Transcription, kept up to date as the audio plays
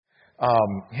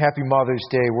Happy Mother's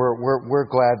Day. We're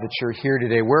glad that you're here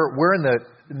today. We're in the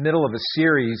middle of a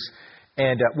series,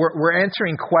 and we're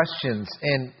answering questions.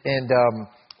 And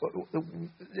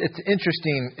it's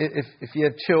interesting if you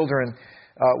have children,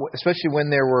 especially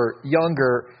when they were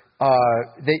younger.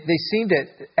 They seem to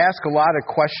ask a lot of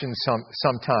questions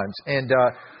sometimes. And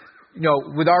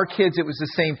with our kids, it was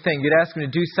the same thing. You'd ask them to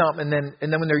do something,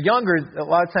 and then when they're younger, a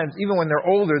lot of times, even when they're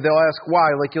older, they'll ask why.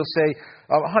 Like you'll say,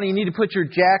 honey, you need to put your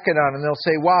jacket on. And they'll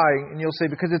say, why? And you'll say,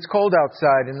 because it's cold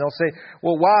outside. And they'll say,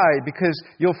 well, why? Because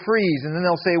you'll freeze. And then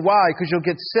they'll say, why? Because you'll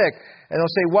get sick. And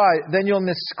they'll say, why? Then you'll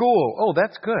miss school. Oh,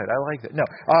 that's good. I like that. No.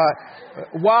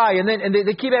 Why? And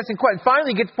they keep asking questions.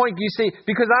 Finally, you get to the point you say,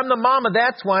 because I'm the mama,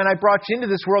 that's why, and I brought you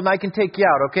into this world, and I can take you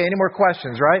out. Okay, any more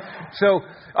questions, right? So,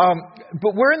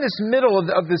 but we're in this middle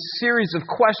of this series of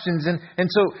questions. And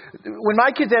so when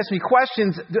my kids ask me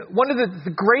questions, one of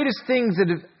the greatest things that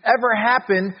have ever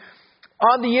happened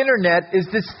on the internet is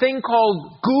this thing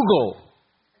called Google.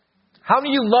 How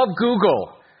many of you love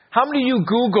Google? How many of you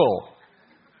Google?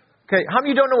 Okay, how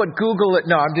many of you don't know what Google is?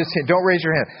 No, I'm just kidding. Don't raise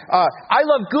your hand. I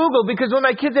love Google because when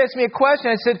my kids asked me a question,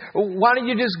 I said, why don't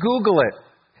you just Google it?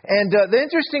 And the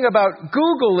interesting about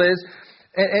Google is,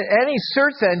 and any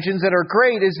search engines that are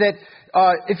great, is that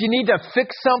if you need to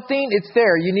fix something, it's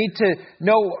there. You need to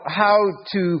know how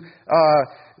to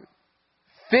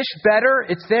fish better,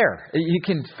 it's there. You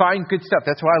can find good stuff.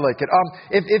 That's why I like it.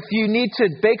 If you need to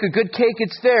bake a good cake,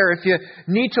 it's there. If you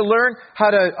need to learn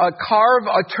how to carve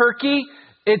a turkey,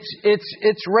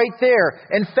 it's right there.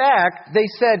 In fact, they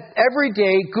said every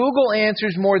day Google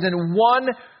answers more than 1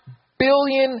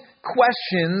 billion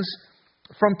questions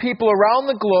from people around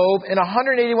the globe in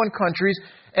 181 countries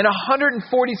and 146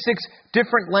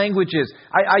 different languages.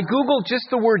 I Googled just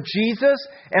the word Jesus,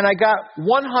 and I got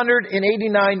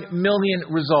 189 million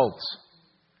results.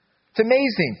 It's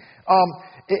amazing.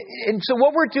 And so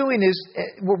what we're doing is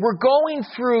we're going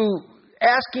through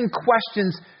asking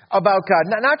questions about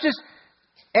God. Not just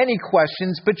any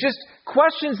questions, but just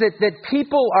questions that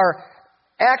people are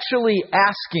actually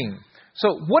asking. So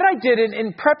what I did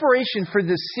in preparation for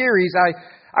this series,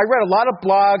 I read a lot of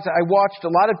blogs. I watched a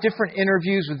lot of different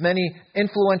interviews with many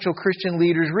influential Christian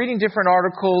leaders, reading different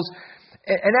articles,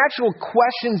 and actual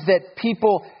questions that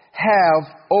people have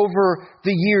over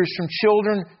the years from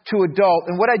children to adult.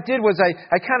 And what I did was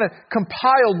I kind of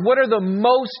compiled what are the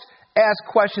most asked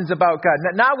questions about God.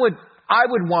 Not what I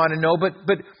would want to know, but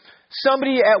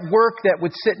somebody at work that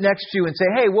would sit next to you and say,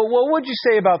 hey, well, what would you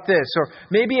say about this? Or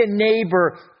maybe a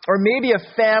neighbor, or maybe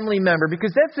a family member,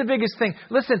 because that's the biggest thing.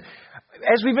 Listen,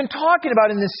 as we've been talking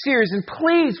about in this series, and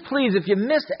please, if you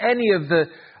missed any of the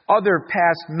other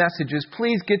past messages,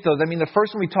 please get those. I mean, the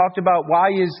first one we talked about, why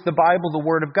is the Bible the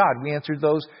Word of God? We answered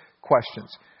those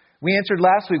questions. We answered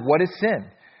last week, what is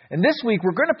sin? And this week,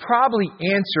 we're going to probably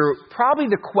answer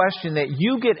the question that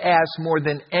you get asked more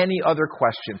than any other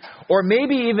question. Or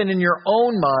maybe even in your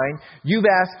own mind, you've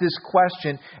asked this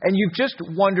question and you've just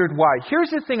wondered why. Here's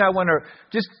the thing I want to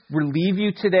just relieve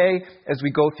you today as we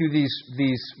go through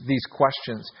these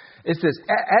questions. Is this,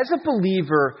 as a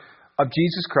believer of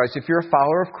Jesus Christ, if you're a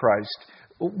follower of Christ,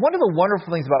 one of the wonderful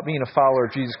things about being a follower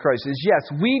of Jesus Christ is, yes,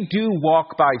 we do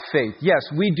walk by faith. Yes,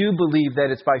 we do believe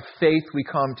that it's by faith we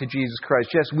come to Jesus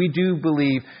Christ. Yes, we do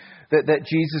believe that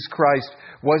Jesus Christ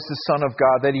was the Son of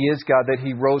God, that He is God, that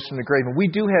He rose from the grave. And we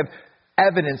do have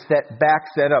evidence that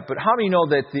backs that up. But how many know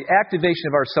that the activation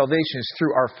of our salvation is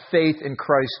through our faith in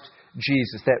Christ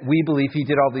Jesus, that we believe He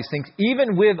did all these things,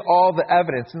 even with all the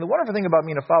evidence. And the wonderful thing about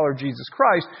being a follower of Jesus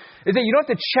Christ is that you don't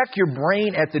have to check your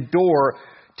brain at the door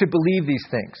to believe these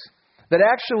things. That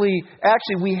actually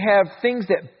we have things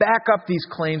that back up these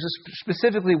claims,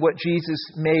 specifically what Jesus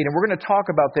made. And we're going to talk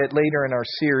about that later in our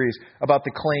series, about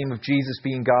the claim of Jesus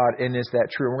being God, and is that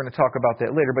true? We're going to talk about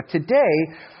that later. But today,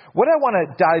 what I want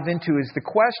to dive into is the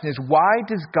question is, why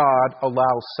does God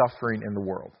allow suffering in the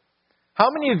world? How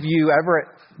many of you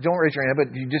ever, don't raise your hand,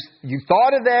 but you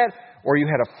thought of that, or you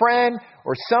had a friend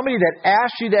or somebody that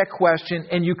asked you that question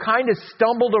and you kind of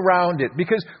stumbled around it?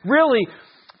 Because really,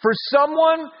 for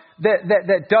someone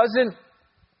that doesn't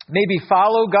maybe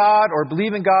follow God or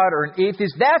believe in God, or an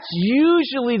atheist, that's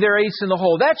usually their ace in the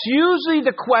hole. That's usually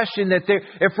the question that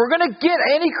if we're going to get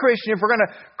any Christian, if we're going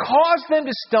to cause them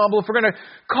to stumble, if we're going to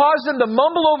cause them to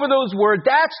mumble over those words,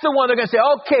 that's the one they're going to say,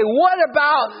 okay, what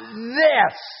about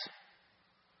this?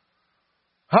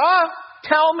 Huh?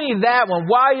 Tell me that one.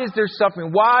 Why is there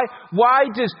suffering? Why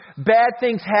does bad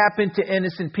things happen to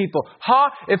innocent people? Huh?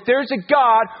 If there's a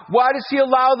God, why does He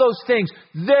allow those things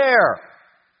there?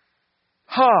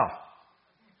 Huh?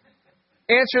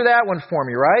 Answer that one for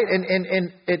me, right?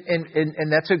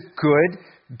 And that's a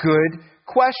good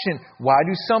question. Why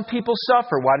do some people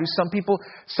suffer? Why do some people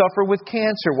suffer with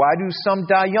cancer? Why do some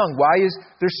die young? Why is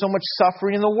there so much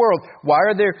suffering in the world? Why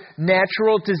are there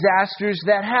natural disasters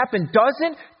that happen?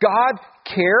 Doesn't God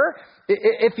care?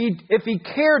 If he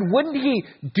cared, wouldn't He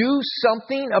do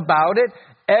something about it?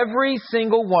 Every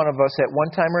single one of us at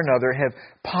one time or another have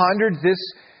pondered this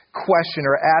question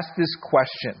or asked this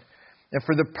question. And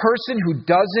for the person who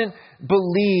doesn't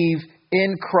believe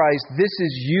in Christ, this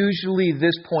is usually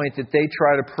this point that they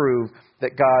try to prove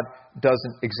that God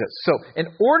doesn't exist. So, in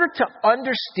order to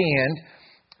understand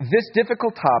this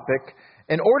difficult topic,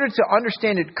 in order to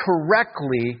understand it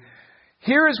correctly,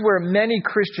 here is where many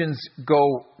Christians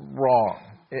go wrong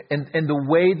in the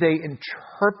way they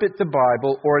interpret the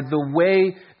Bible or the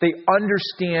way they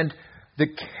understand the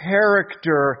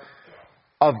character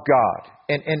of God.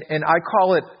 And I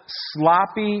call it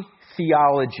sloppy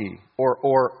theology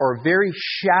or very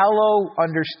shallow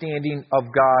understanding of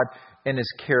God and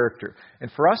His character.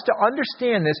 And for us to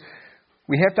understand this,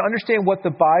 we have to understand what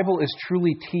the Bible is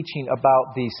truly teaching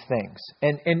about these things.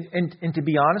 And to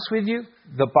be honest with you,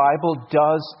 the Bible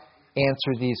does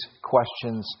answer these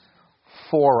questions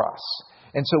for us.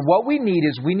 And so what we need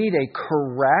is we need a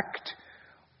correct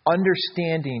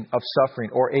understanding of suffering,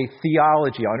 or a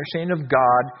theology, understanding of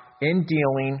God in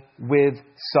dealing with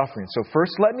suffering. So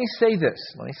first, let me say this.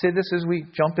 Let me say this as we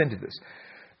jump into this.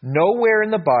 Nowhere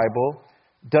in the Bible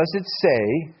does it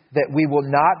say that we will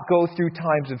not go through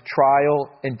times of trial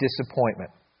and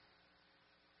disappointment.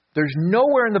 There's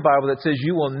nowhere in the Bible that says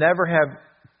you will never have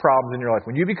problems in your life.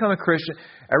 When you become a Christian,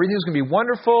 everything's going to be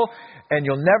wonderful and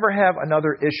you'll never have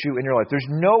another issue in your life. There's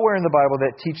nowhere in the Bible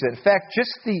that teaches that. In fact, just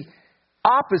the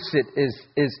opposite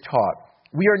is taught.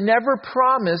 We are never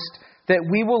promised that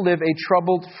we will live a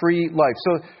troubled-free life.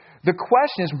 So the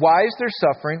question is, why is there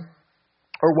suffering?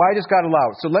 Or why does God allow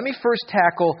it? So let me first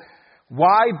tackle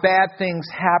why bad things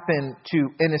happen to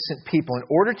innocent people. In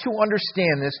order to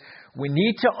understand this, we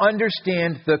need to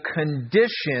understand the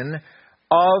condition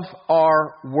of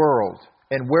our world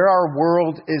and where our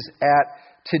world is at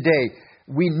today.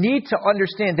 We need to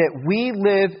understand that we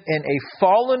live in a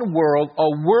fallen world, a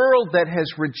world that has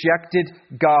rejected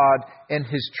God and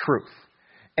His truth.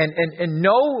 And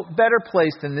no better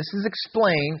place than this is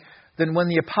explained than when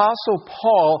the Apostle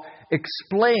Paul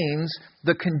explains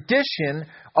the condition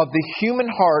of the human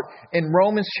heart in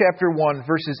Romans chapter 1,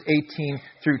 verses 18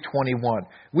 through 21.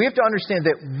 We have to understand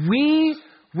that we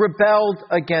rebelled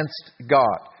against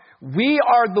God. We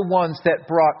are the ones that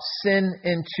brought sin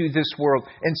into this world.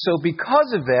 And so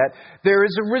because of that, there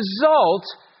is a result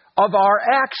of our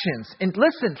actions. And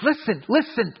listen.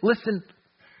 Listen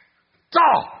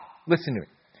to me.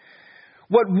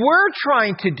 What we're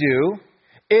trying to do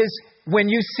is, when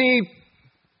you see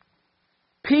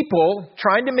people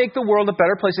trying to make the world a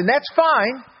better place, and that's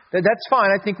fine. That's fine.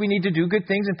 I think we need to do good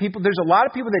things. And there's a lot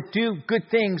of people that do good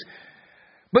things,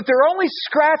 but they're only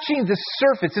scratching the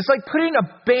surface. It's like putting a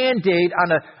Band-Aid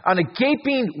on a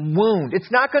gaping wound.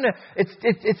 It's not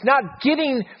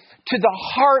getting to the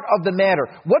heart of the matter.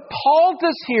 What Paul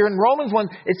does here in Romans 1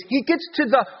 is he gets to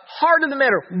the heart of the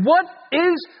matter. What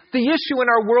is the issue in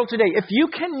our world today? If you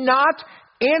cannot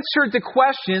answer the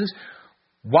questions,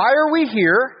 why are we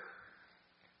here?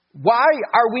 Why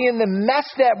are we in the mess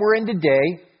that we're in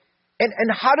today?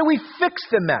 And how do we fix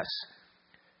the mess?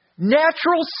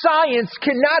 Natural science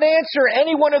cannot answer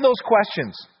any one of those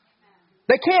questions.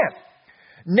 They can't.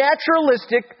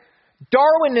 Naturalistic,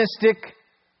 Darwinistic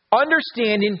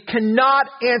understanding cannot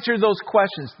answer those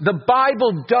questions. The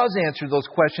Bible does answer those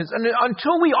questions. And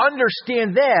until we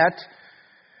understand that,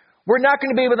 we're not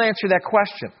going to be able to answer that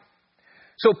question.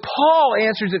 So Paul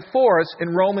answers it for us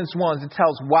in Romans 1 and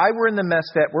tells why we're in the mess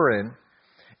that we're in,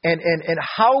 and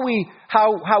how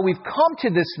we've come to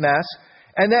this mess,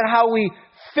 and then how we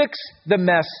fix the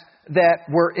mess that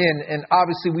we're in. And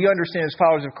obviously we understand as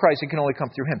followers of Christ, it can only come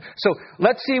through Him. So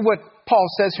let's see what Paul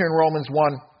says here in Romans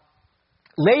 1.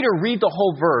 Later, read the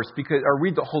whole verse, or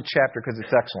read the whole chapter, because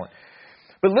it's excellent.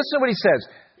 But listen to what he says.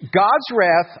 God's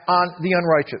wrath on the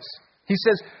unrighteous. He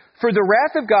says, "For the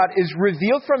wrath of God is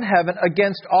revealed from heaven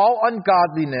against all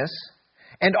ungodliness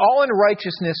and all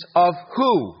unrighteousness of"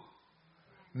 who?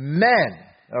 Men.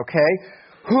 Okay?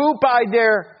 Who by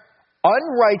their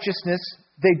unrighteousness,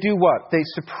 they do what? They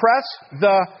suppress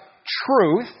the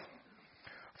truth.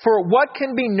 For what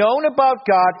can be known about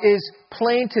God is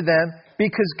plain to them,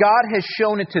 because God has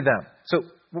shown it to them. So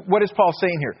what is Paul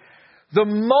saying here? The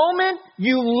moment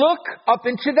you look up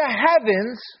into the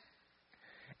heavens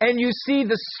and you see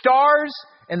the stars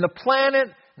and the planet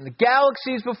and the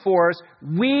galaxies before us,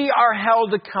 we are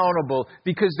held accountable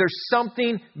because there's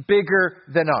something bigger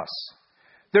than us.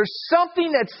 There's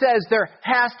something that says there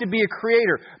has to be a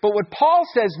creator. But what Paul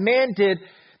says man did,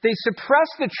 they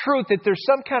suppressed the truth that there's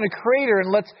some kind of creator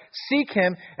and let's seek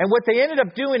him. And what they ended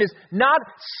up doing is not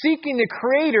seeking the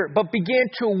creator, but began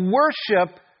to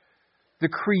worship the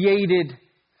created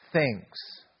things.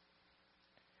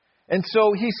 And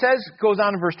so he says, goes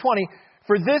on in verse 20,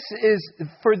 for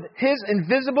his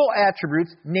invisible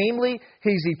attributes, namely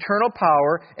his eternal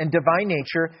power and divine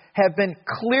nature, have been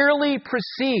clearly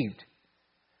perceived.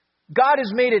 God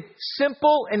has made it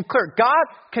simple and clear. God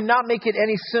cannot make it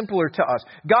any simpler to us.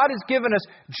 God has given us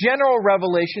general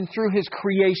revelation through his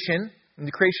creation, and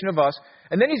the creation of us.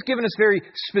 And then he's given us very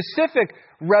specific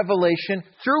revelation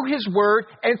through his word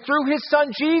and through his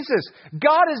son Jesus.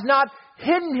 God has not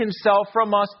hidden himself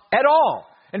from us at all.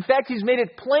 In fact, he's made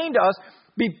it plain to us,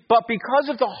 but because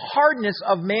of the hardness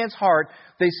of man's heart,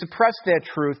 they suppressed that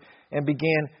truth and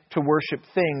began to worship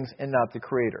things and not the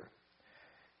creator.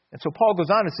 And so Paul goes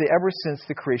on to say, ever since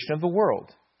the creation of the world,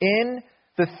 in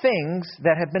the things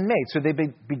that have been made. So they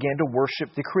began to worship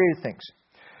the created things.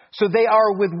 So they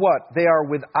are with what? They are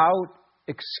without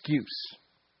excuse.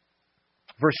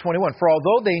 Verse 21, for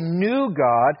although they knew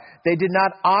God, they did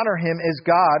not honor him as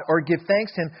God or give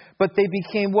thanks to him, but they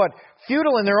became what?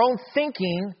 Futile in their own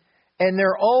thinking, and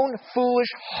their own foolish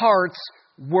hearts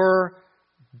were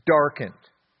darkened.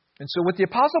 And so what the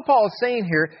Apostle Paul is saying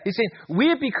here, he's saying, we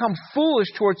have become foolish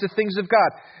towards the things of God.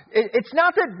 It's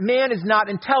not that man is not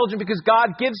intelligent because God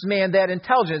gives man that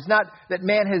intelligence. It's not that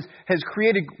man has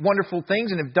created wonderful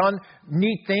things and have done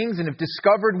neat things and have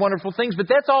discovered wonderful things, but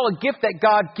that's all a gift that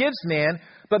God gives man.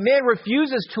 But man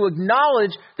refuses to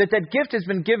acknowledge that that gift has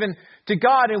been given to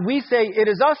God, and we say it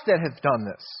is us that have done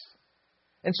this.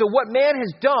 And so what man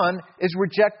has done is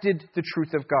rejected the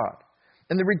truth of God.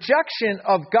 And the rejection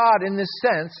of God in this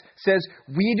sense says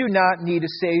we do not need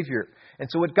a Savior. And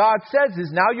so what God says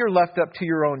is now you're left up to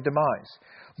your own demise.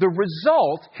 The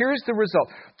result, here's the result.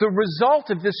 The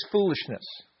result of this foolishness,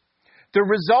 the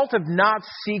result of not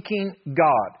seeking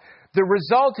God, the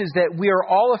result is that we are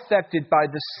all affected by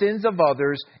the sins of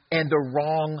others and the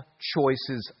wrong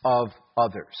choices of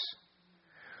others.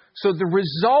 So the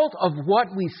result of what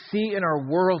we see in our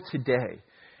world today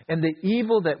and the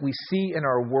evil that we see in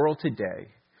our world today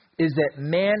is that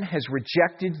man has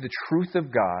rejected the truth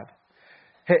of God.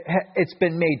 It's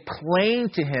been made plain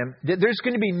to him that there's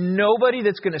going to be nobody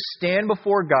that's going to stand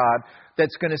before God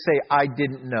that's going to say, I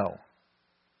didn't know.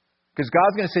 Because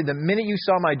God's going to say, the minute you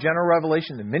saw my general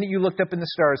revelation, the minute you looked up in the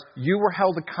stars, you were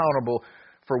held accountable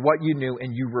for what you knew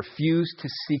and you refused to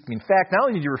seek me. In fact, not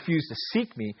only did you refuse to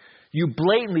seek me, you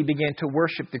blatantly began to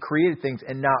worship the created things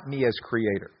and not me as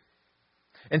creator.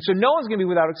 And so no one's going to be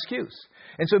without excuse.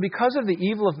 And so because of the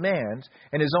evil of man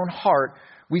and his own heart,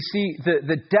 we see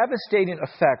the devastating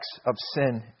effects of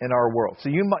sin in our world. So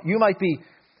you might be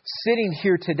sitting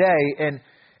here today and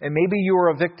maybe you are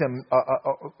a victim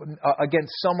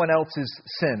against someone else's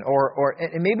sin.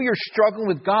 And maybe you're struggling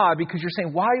with God because you're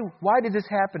saying, why did this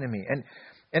happen to me?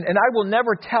 And I will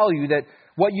never tell you that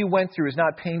what you went through is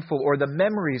not painful or the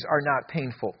memories are not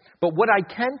painful. But what I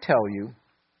can tell you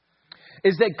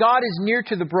is that God is near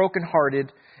to the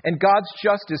brokenhearted and God's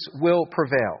justice will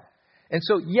prevail. And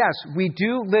so, yes, we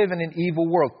do live in an evil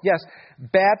world. Yes,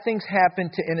 bad things happen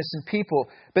to innocent people,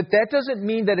 but that doesn't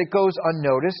mean that it goes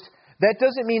unnoticed. That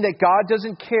doesn't mean that God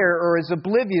doesn't care or is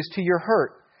oblivious to your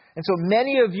hurt. And so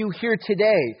many of you here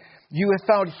today, you have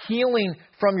found healing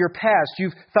from your past.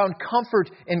 You've found comfort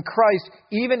in Christ,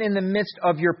 even in the midst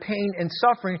of your pain and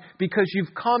suffering, because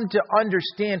you've come to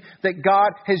understand that God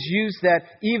has used that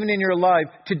even in your life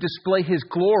to display his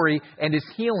glory and his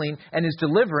healing and his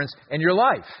deliverance in your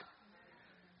life.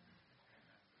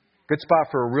 Good spot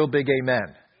for a real big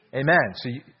amen. Amen.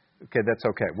 Okay, that's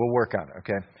okay. We'll work on it,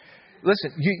 okay?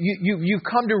 Listen, you've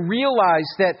come to realize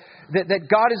that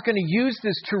God is going to use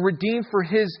this to redeem for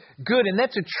his good. And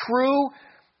that's a true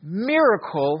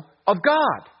miracle of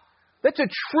God. That's a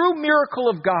true miracle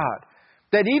of God.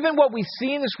 That even what we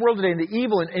see in this world today, and the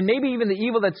evil, and maybe even the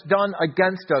evil that's done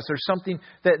against us, or something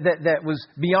that was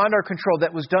beyond our control,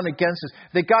 that was done against us,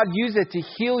 that God used it to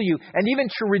heal you and even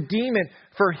to redeem it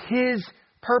for his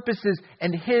purposes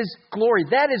and his glory.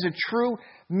 That is a true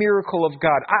miracle of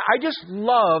God. I just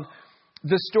love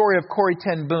the story of Corrie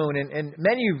ten Boom, and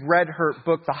many of you have read her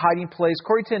book, The Hiding Place.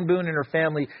 Corrie ten Boom and her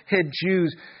family hid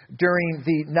Jews during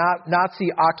the Nazi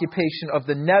occupation of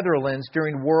the Netherlands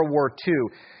during World War II.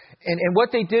 And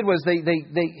what they did was they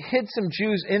hid some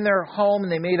Jews in their home,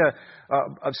 and they made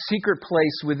a secret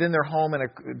place within their home and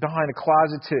behind a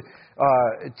closet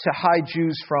to hide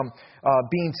Jews from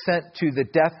being sent to the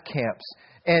death camps.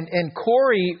 And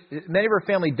Corrie, many of her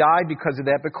family died because of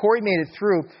that, but Corrie made it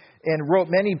through. and wrote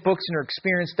many books in her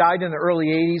experience, died in the early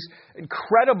 80s.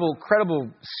 Incredible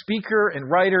speaker and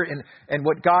writer, and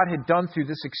what God had done through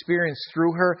this experience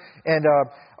through her. And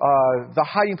The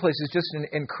Hiding Place is just an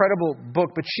incredible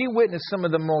book. But she witnessed some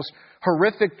of the most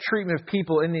horrific treatment of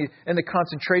people in the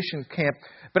concentration camp.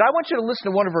 But I want you to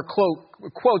listen to one of her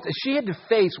quotes. She had to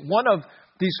face one of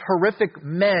these horrific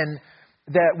men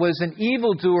that was an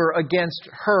evildoer against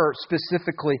her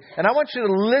specifically. And I want you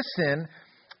to listen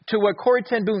to what Corrie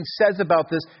ten Boom says about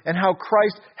this and how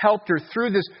Christ helped her through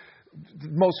this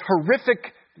most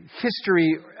horrific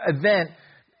history event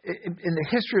in the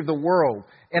history of the world.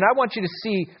 And I want you to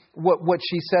see what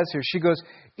she says here. She goes,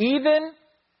 "Even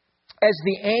as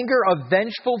the anger of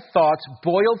vengeful thoughts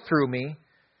boiled through me,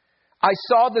 I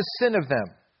saw the sin of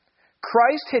them.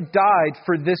 Christ had died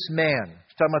for this man."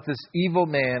 She's talking about this evil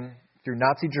man through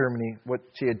Nazi Germany, what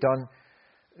she had done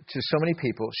to so many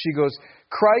people. She goes,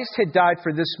 "Christ had died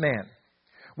for this man.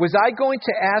 Was I going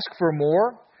to ask for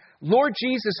more? Lord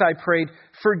Jesus, I prayed,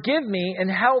 forgive me and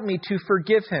help me to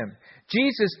forgive him.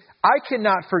 Jesus, I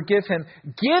cannot forgive him.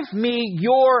 Give me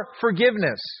your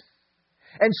forgiveness."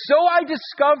 And so I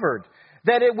discovered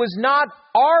that it was not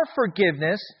our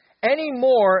forgiveness any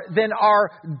more than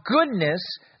our goodness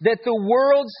that the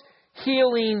world's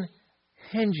healing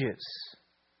hinges,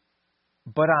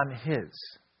 but on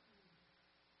his.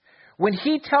 When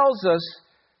he tells us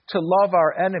to love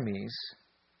our enemies,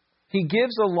 he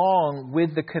gives along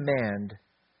with the command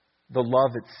the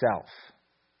love itself.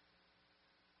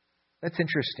 That's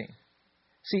interesting.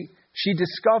 See, she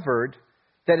discovered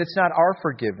that it's not our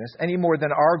forgiveness any more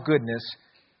than our goodness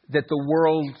that the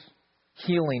world's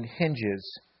healing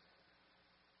hinges,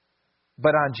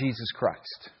 but on Jesus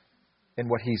Christ and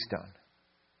what he's done.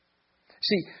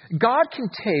 See, God can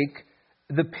take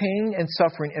the pain and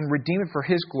suffering and redeem it for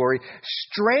his glory.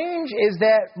 Strange as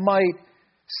that might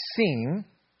seem,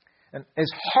 and as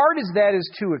hard as that is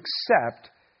to accept,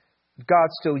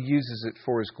 God still uses it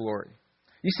for his glory.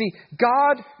 You see,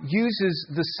 God uses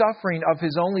the suffering of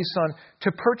his only Son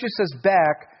to purchase us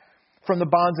back from the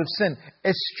bonds of sin.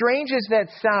 As strange as that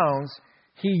sounds,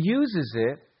 he uses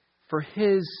it for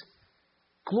his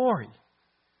glory.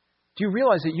 Do you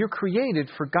realize that you're created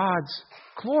for God's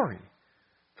glory,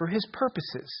 for his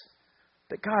purposes?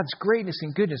 That God's greatness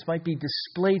and goodness might be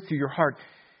displayed through your heart,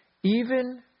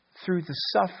 even through the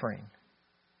suffering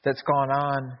that's gone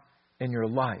on in your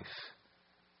life.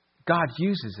 God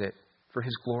uses it for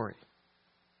his glory.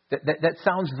 That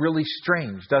sounds really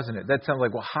strange, doesn't it? That sounds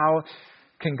like, well, how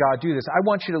can God do this? I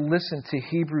want you to listen to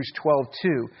Hebrews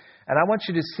 12:2, and I want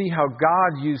you to see how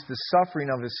God used the suffering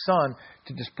of his Son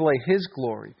to display his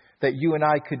glory, that you and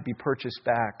I could be purchased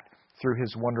back through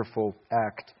his wonderful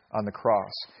act on the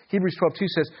cross. Hebrews 12:2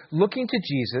 says, looking to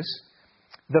Jesus,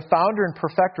 the founder and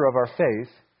perfecter of our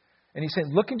faith, and he's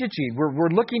saying, looking to Jesus, we're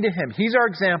looking to him. He's our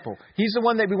example. He's the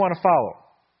one that we want to follow.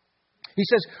 He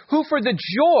says, who for the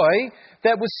joy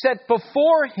that was set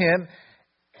before him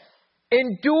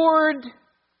endured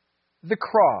the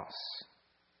cross,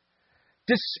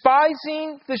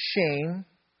 despising the shame,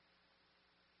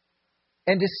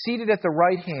 and is seated at the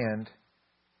right hand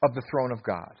of the throne of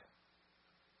God.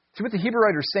 See, what the Hebrew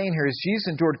writer is saying here is Jesus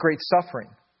endured great suffering.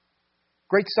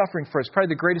 Great suffering for us.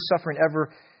 Probably the greatest suffering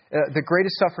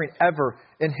ever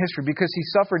in history, because he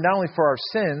suffered not only for our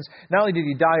sins, not only did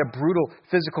he die a brutal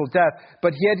physical death,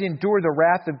 but he had to endure the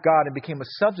wrath of God and became a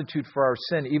substitute for our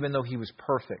sin, even though he was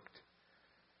perfect.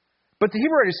 But the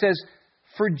Hebrew writer says,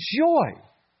 for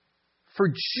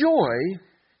joy,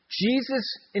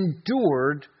 Jesus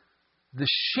endured the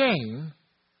shame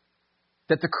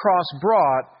that the cross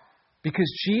brought,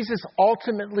 because Jesus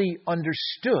ultimately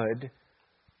understood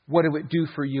what it would do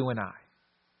for you and I.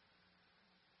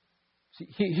 See,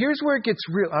 here's where it gets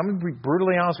real. I'm going to be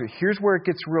brutally honest with you. Here's where it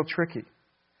gets real tricky.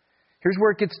 Here's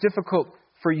where it gets difficult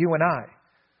for you and I.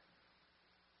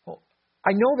 Well,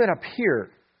 I know that up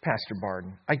here, Pastor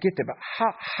Barden, I get that, but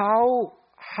how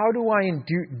do I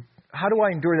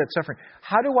endure that suffering?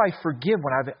 How do I forgive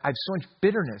when I have so much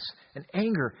bitterness and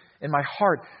anger in my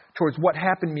heart towards what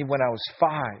happened to me when I was 5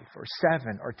 or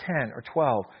 7 or 10 or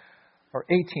 12 or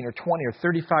 18 or 20 or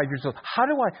 35 years old? How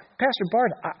do I, Pastor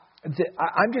Barden,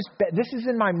 I'm just, this is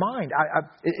in my mind.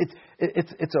 It's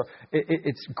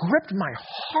gripped my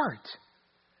heart.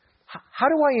 How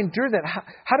do I endure that?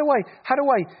 How do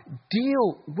I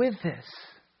deal with this?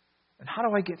 And how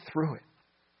do I get through it?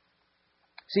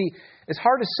 See, as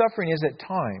hard as suffering is at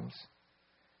times,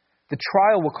 the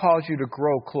trial will cause you to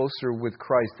grow closer with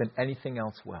Christ than anything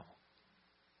else will.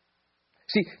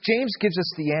 See, James gives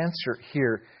us the answer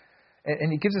here,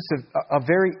 and he gives us a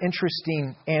very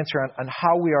interesting answer on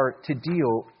how we are to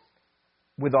deal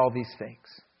with all these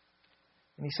things.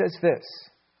 And he says this,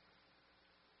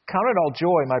 "Count it all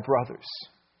joy, my brothers,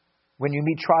 when you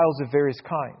meet trials of various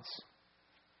kinds.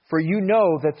 For you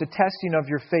know that the testing of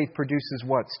your faith produces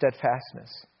what?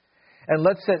 Steadfastness. And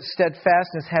let that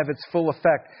steadfastness have its full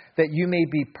effect, that you may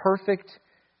be perfect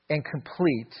and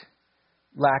complete,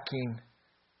 lacking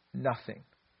nothing."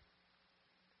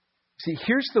 See,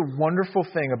 here's the wonderful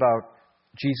thing about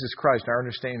Jesus Christ, our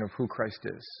understanding of who Christ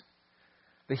is.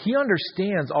 That He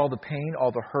understands all the pain,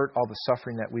 all the hurt, all the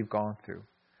suffering that we've gone through.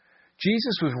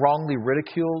 Jesus was wrongly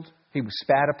ridiculed. He was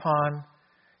spat upon.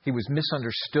 He was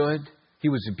misunderstood. He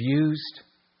was abused.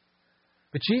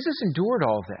 But Jesus endured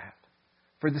all that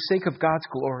for the sake of God's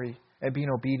glory and being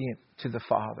obedient to the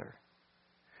Father.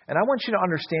 And I want you to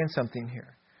understand something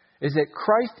here, is that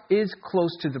Christ is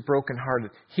close to the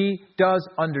brokenhearted. He does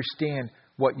understand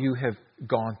what you have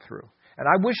gone through. And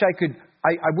I wish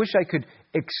I could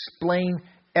explain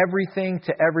everything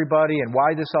to everybody and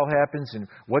why this all happens and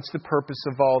what's the purpose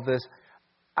of all this.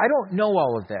 I don't know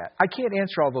all of that. I can't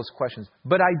answer all those questions.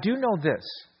 But I do know this,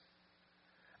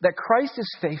 that Christ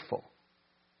is faithful.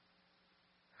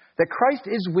 That Christ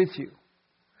is with you.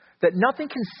 That nothing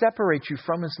can separate you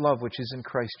from His love, which is in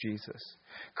Christ Jesus.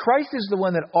 Christ is the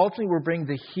one that ultimately will bring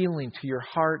the healing to your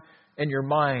heart and your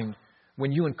mind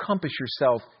when you encompass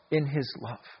yourself in His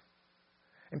love.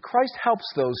 And Christ helps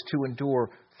those to endure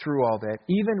through all that,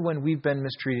 even when we've been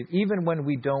mistreated, even when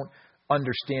we don't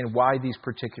understand why these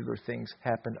particular things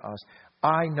happen to us.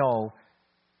 I know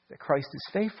that Christ is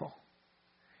faithful.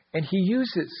 And He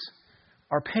uses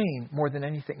our pain more than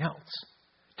anything else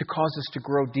to cause us to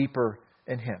grow deeper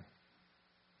in Him.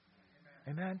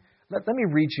 Amen. Let me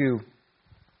read you a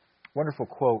wonderful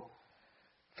quote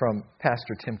from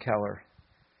Pastor Tim Keller.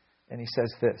 And he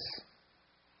says this.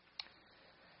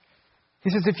 He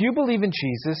says, "If you believe in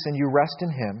Jesus and you rest in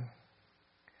Him,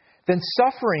 then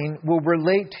suffering will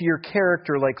relate to your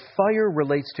character like fire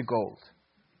relates to gold.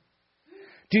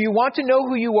 Do you want to know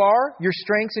who you are, your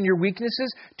strengths and your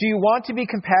weaknesses? Do you want to be a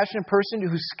compassionate person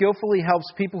who skillfully helps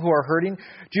people who are hurting?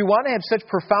 Do you want to have such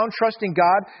profound trust in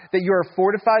God that you are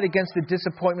fortified against the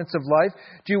disappointments of life?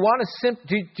 Do you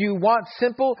want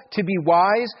simple to be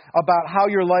wise about how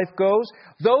your life goes?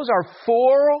 Those are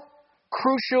 4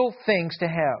 crucial things to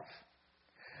have.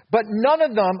 But none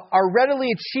of them are readily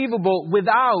achievable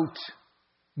without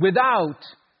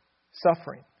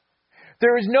suffering.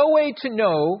 There is no way to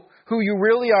know who you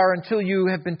really are until you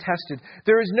have been tested.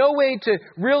 There is no way to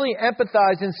really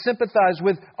empathize and sympathize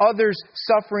with others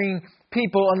suffering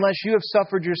people unless you have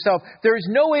suffered yourself. There is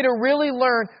no way to really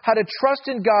learn how to trust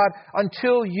in God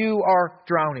until you are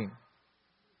drowning.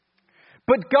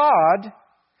 But God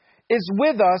is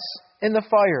with us in the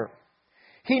fire.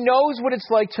 He knows what it's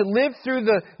like to live through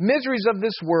the miseries of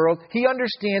this world. He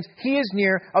understands. He is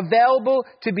near, available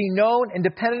to be known and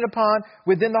dependent upon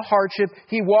within the hardship.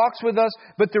 He walks with us.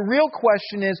 But the real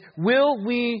question is, will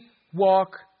we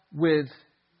walk with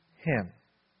Him?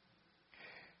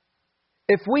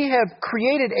 If we have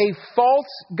created a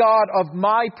false God of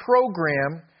my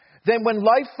program, then when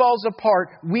life falls apart,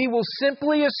 we will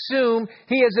simply assume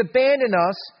He has abandoned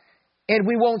us and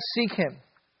we won't seek Him.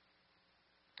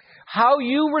 How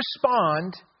you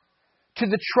respond to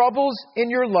the troubles in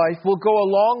your life will go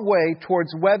a long way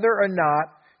towards whether or not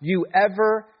you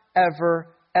ever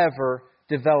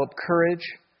develop courage,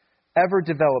 ever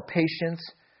develop patience,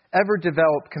 ever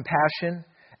develop compassion,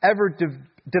 ever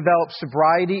develop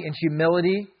sobriety and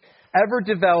humility, ever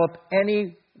develop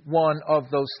any one of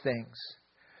those things.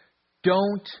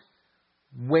 Don't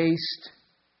waste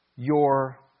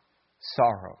your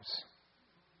sorrows.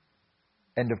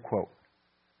 End of quote.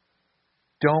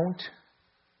 Don't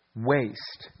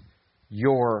waste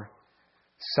your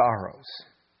sorrows.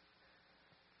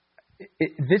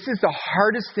 This is the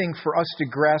hardest thing for us to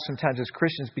grasp sometimes as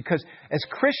Christians, because as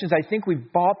Christians, I think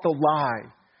we've bought the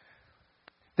lie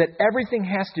that everything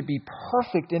has to be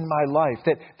perfect in my life,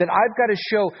 that I've got to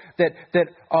show that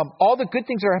all the good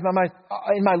things that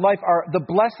are in my life are the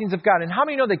blessings of God. And how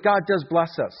many know that God does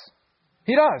bless us?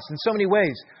 He does in so many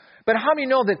ways. But how many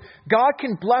know that God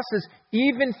can bless us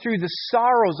even through the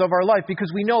sorrows of our life?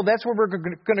 Because we know that's where we're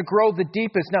going to grow the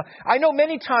deepest. Now, I know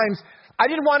many times I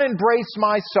didn't want to embrace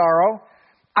my sorrow.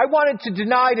 I wanted to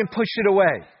deny it and push it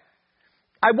away.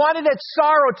 I wanted that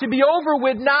sorrow to be over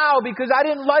with now because I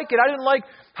didn't like it. I didn't like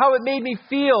how it made me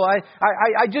feel.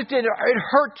 I just did. It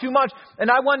hurt too much,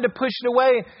 and I wanted to push it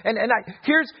away. And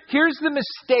here's the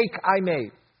mistake I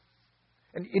made.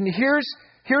 And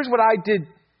here's what I did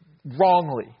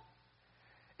wrongly.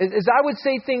 Is I would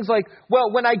say things like,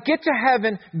 well, when I get to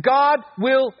heaven, God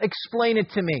will explain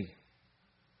it to me.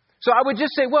 So I would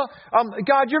just say, well,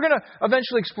 God, you're going to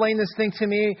eventually explain this thing to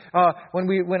me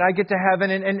when I get to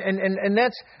heaven, and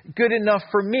that's good enough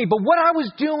for me. But what I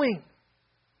was doing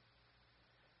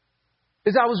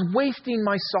is I was wasting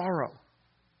my sorrow.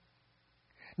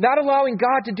 Not allowing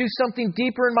God to do something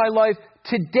deeper in my life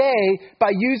today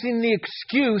by using the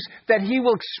excuse that He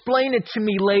will explain it to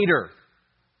me later.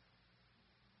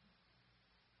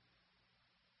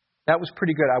 That was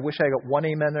pretty good. I wish I got one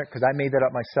amen there because I made that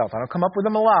up myself. I don't come up with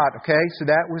them a lot, okay? So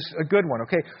that was a good one,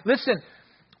 okay? Listen,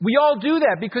 we all do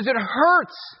that because it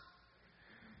hurts.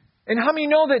 And how many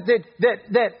know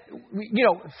that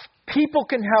people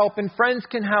can help and friends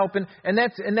can help and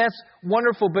that's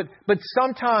wonderful, but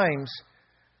sometimes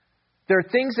there are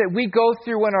things that we go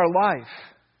through in our life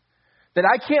that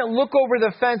I can't look over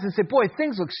the fence and say, boy,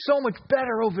 things look so much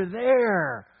better over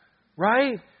there,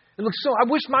 right? It looks so. I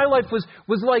wish my life was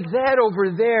like that over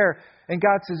there. And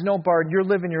God says, no, Bard, you're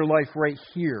living your life right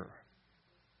here.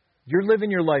 You're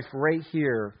living your life right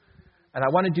here. And I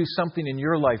want to do something in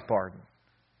your life, Barden.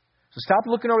 So stop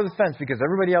looking over the fence because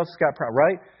everybody else has got problems,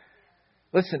 right?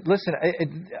 Listen.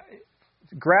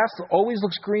 Grass always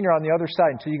looks greener on the other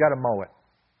side until you got to mow it.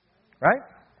 Right?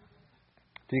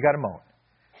 Until you got to mow it.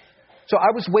 So I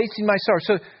was wasting my sorrow.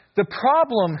 So the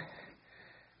problem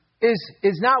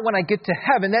is not when I get to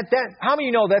heaven. That how many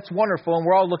of you know that's wonderful and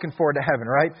we're all looking forward to heaven,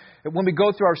 right? When we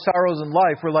go through our sorrows in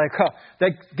life, we're like,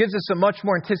 that gives us a much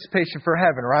more anticipation for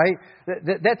heaven, right?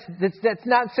 That's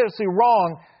not necessarily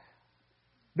wrong.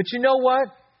 But you know what?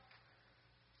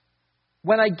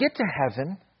 When I get to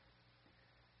heaven,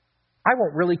 I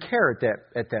won't really care at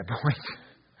that point.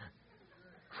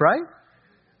 Right?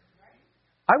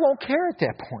 I won't care at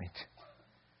that point.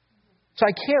 So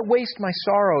I can't waste my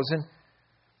sorrows. And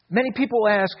many people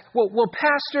ask, well,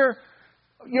 Pastor,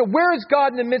 where is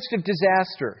God in the midst of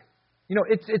disaster?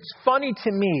 It's funny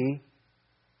to me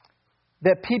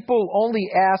that people only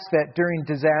ask that during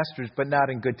disasters, but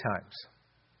not in good times.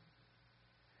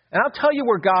 And I'll tell you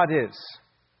where God is.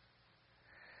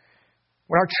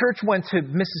 When our church went to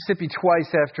Mississippi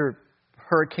twice after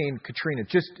Hurricane Katrina,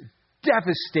 just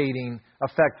devastating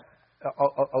effect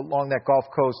along that Gulf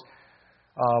Coast,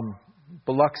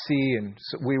 Biloxi, and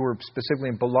we were specifically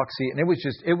in Biloxi, and it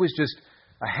was just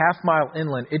a half mile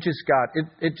inland.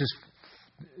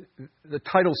 The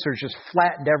tidal surge just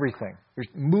flattened everything. There's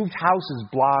moved houses,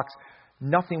 blocks,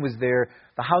 nothing was there.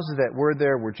 The houses that were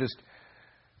there were just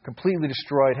completely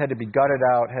destroyed, had to be gutted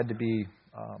out, had to be.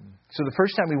 So the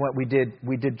first time we went,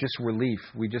 we did just relief.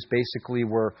 We just basically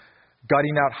were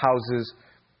gutting out houses,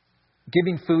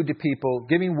 giving food to people,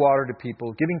 giving water to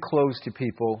people, giving clothes to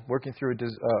people, working through a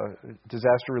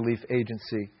disaster relief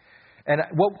agency. And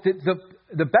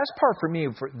the best part for me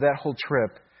for that whole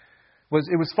trip was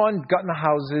it was fun gutting the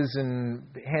houses and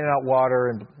handing out water,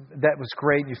 and that was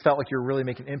great. You felt like you were really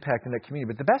making an impact in that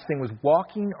community. But the best thing was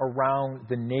walking around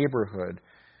the neighborhood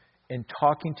and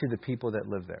talking to the people that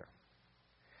live there.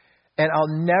 And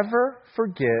I'll never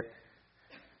forget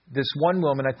this one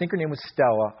woman. I think her name was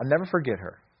Stella. I'll never forget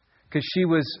her. Because she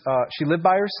lived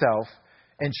by herself,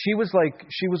 and she was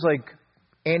like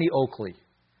Annie Oakley,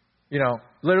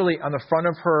 literally on the front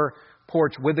of her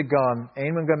porch with a gun.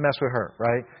 Anyone gonna mess with her,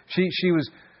 right? She was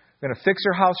gonna fix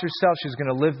her house herself. She was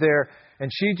gonna live there, and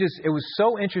it was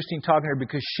so interesting talking to her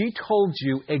because she told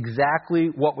you exactly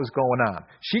what was going on.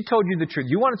 She told you the truth.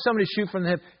 You wanted somebody to shoot from the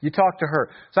hip, you talked to her.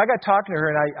 So I got talking to her,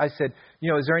 and I said,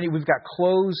 is there we've got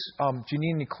clothes. Do you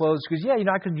need any clothes? She goes,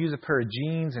 yeah, I could use a pair of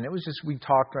jeans. And it was just, we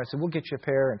talked to her. I said, we'll get you a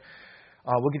pair, and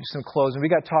we'll get you some clothes. And we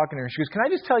got talking to her. She goes, can I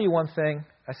just tell you one thing?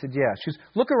 I said, yeah. She goes,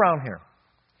 look around here.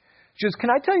 She goes,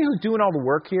 can I tell you who's doing all the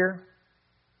work here?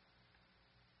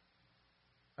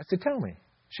 I said, tell me.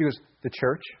 She goes, the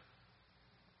church.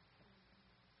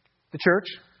 The church.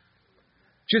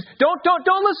 She goes,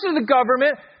 don't listen to the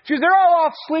government. She goes, they're all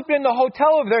off sleeping in the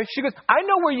hotel over there. She goes, I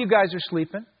know where you guys are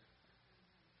sleeping.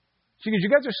 She goes, you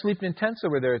guys are sleeping in tents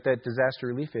over there at that disaster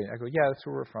relief aid. I go, yeah, that's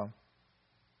where we're from.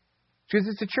 She goes,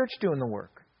 it's the church doing the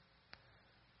work.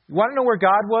 You want to know where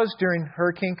God was during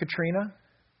Hurricane Katrina?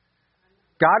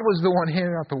 God was the one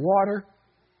handing out the water.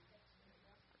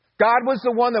 God was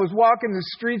the one that was walking the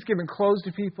streets giving clothes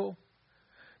to people.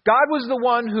 God was the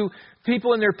one who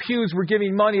people in their pews were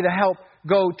giving money to help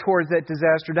go towards that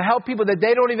disaster, to help people that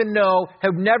they don't even know,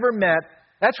 have never met.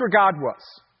 That's where God was.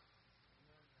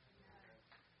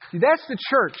 See, that's the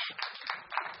church.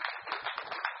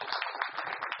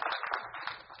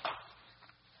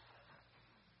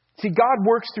 See, God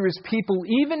works through His people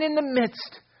even in the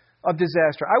midst of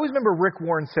disaster. I always remember Rick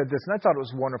Warren said this, and I thought it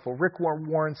was wonderful. Rick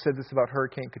Warren said this about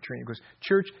Hurricane Katrina. He goes,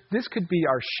 church, this could be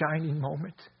our shining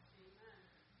moment.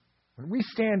 When we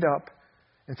stand up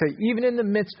and say, even in the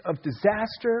midst of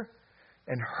disaster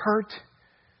and hurt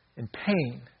and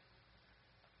pain,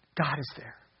 God is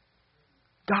there.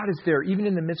 God is there. Even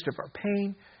in the midst of our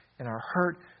pain and our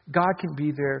hurt, God can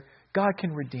be there. God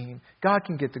can redeem. God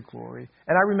can get the glory.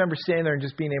 And I remember standing there and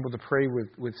just being able to pray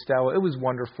with Stella. It was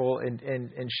wonderful. And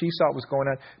she saw what was going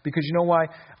on. Because you know why?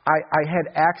 I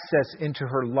had access into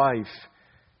her life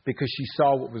because she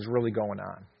saw what was really going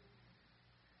on.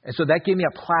 And so that gave me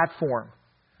a platform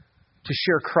to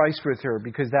share Christ with her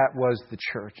because that was the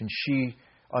church. And she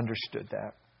understood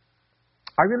that.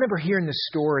 I remember hearing this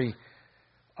story.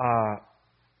 I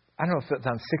don't know if it was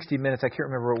on 60 Minutes. I can't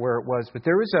remember where it was. But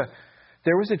there was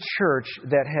a church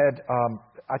that had,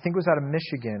 I think it was out of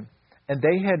Michigan, and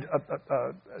they had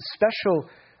a special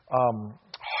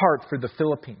heart for the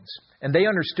Philippines. And they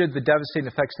understood the devastating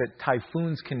effects that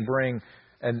typhoons can bring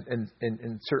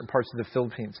in certain parts of the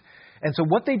Philippines. And so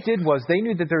what they did was they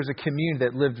knew that there was a community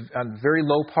that lived on a very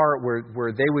low part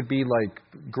where they would be like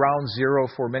ground zero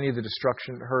for many of the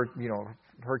destruction,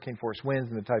 hurricane force winds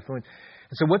and the typhoons.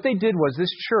 And so what they did was this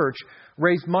church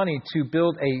raised money to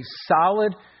build a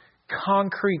solid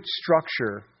concrete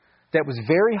structure that was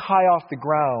very high off the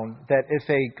ground,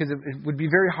 because it would be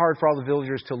very hard for all the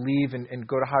villagers to leave and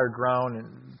go to higher ground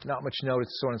and not much notice,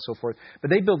 so on and so forth. But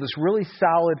they built this really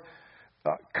solid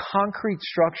concrete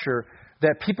structure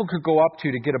that people could go up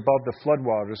to get above the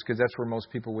floodwaters, because that's where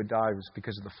most people would die, was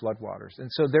because of the floodwaters. And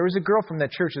so there was a girl from that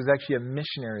church that was actually a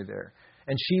missionary there.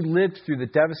 And she lived through the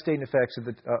devastating effects of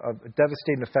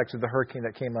the hurricane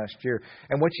that came last year.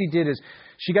 And what she did is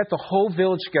she got the whole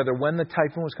village together when the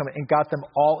typhoon was coming and got them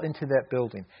all into that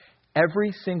building.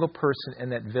 Every single person in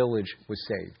that village was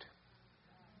saved.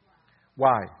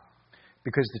 Why?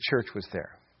 Because the church was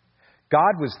there.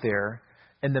 God was there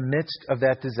in the midst of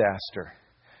that disaster.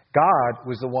 God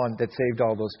was the one that saved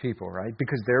all those people, right?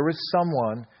 Because there was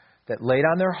someone that laid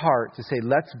on their heart to say,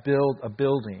 let's build a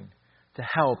building to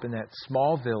help in that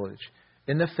small village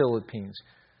in the Philippines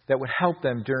that would help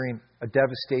them during a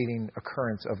devastating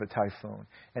occurrence of a typhoon.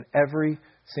 And every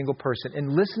single person,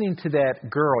 and listening to that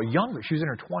girl, younger, she was in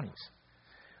her 20s,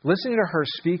 listening to her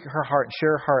speak her heart and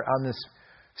share her heart on this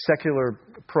secular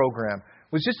program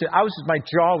was just, my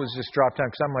jaw was just dropped down,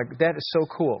 because I'm like, that is so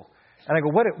cool. And I go,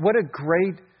 what a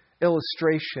great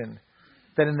illustration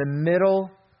that in the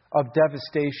middle of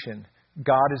devastation,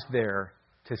 God is there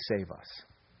to save us.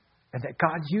 And that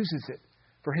God uses it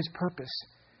for His purpose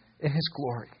in His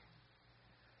glory.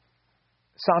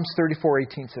 Psalms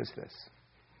 34:18 says this.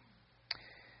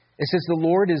 It says, the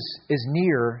Lord is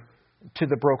near to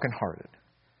the brokenhearted.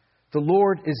 The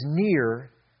Lord is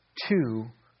near to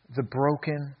the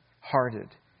brokenhearted.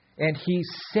 And He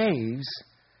saves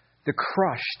the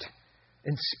crushed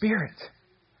in spirit.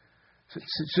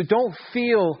 So don't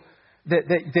feel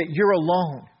that you're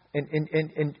alone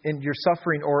in your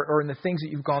suffering or in the things that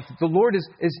you've gone through. The Lord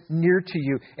is near to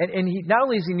you. And He not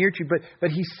only is He near to you,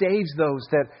 but He saves those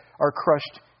that are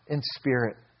crushed in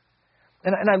spirit.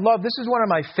 And I love, this is one of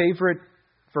my favorite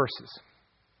verses.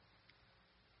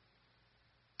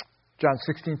 John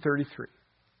 16:33.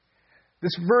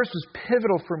 This verse was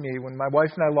pivotal for me when my wife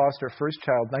and I lost our first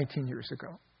child 19 years ago.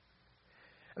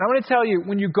 And I want to tell you,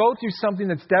 when you go through something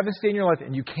that's devastating in your life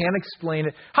and you can't explain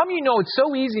it, how many of you know it's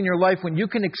so easy in your life when you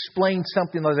can explain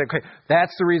something like, okay,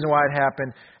 that's the reason why it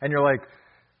happened, and you're like,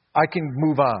 I can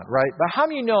move on, right? But how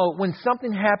many of you know when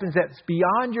something happens that's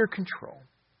beyond your control,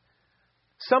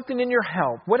 something in your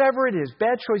health, whatever it is,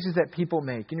 bad choices that people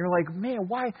make, and you're like, man,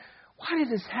 why did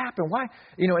this happen? Why?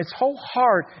 It's so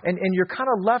hard, and you're kind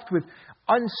of left with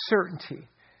uncertainty.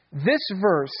 This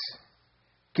verse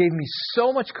gave me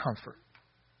so much comfort.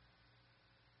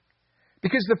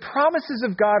 Because the promises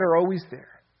of God are always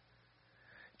there.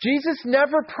 Jesus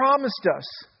never promised us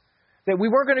that we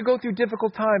weren't going to go through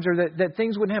difficult times or that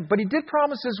things wouldn't happen. But He did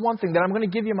promise us one thing, that I'm going to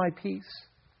give you my peace.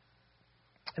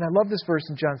 And I love this verse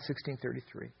in John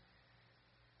 16:33.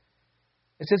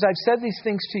 It says, I've said these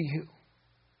things to you,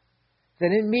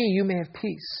 that in me you may have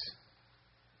peace.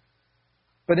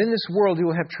 But in this world you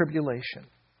will have tribulation.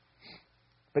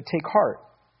 But take heart.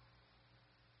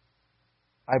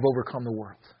 I've overcome the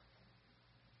world.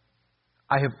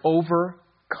 I have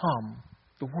overcome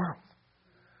the world.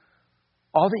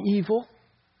 All the evil,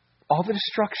 all the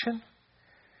destruction.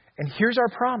 And here's our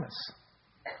promise.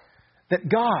 That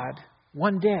God,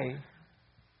 one day,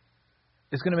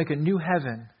 is going to make a new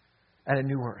heaven and a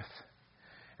new earth.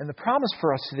 And the promise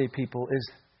for us today, people,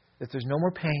 is that there's no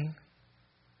more pain.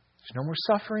 There's no more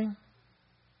suffering.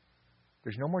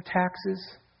 There's no more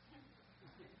taxes.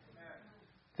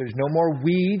 There's no more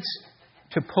weeds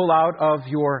to pull out of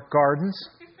your gardens.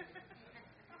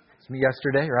 It's me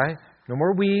yesterday, right? No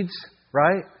more weeds.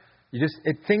 right?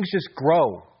 Things just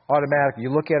grow automatically. You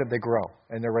look at them, they grow,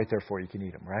 and they're right there for you. You can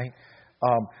eat them, right?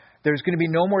 There's going to be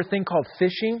no more thing called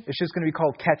fishing. It's just going to be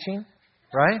called catching,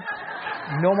 right?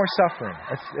 No more suffering.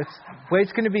 That's the way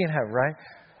it's going to be in heaven, right?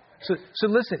 So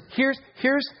listen, here's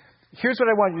what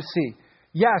I want you to see.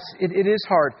 Yes, it is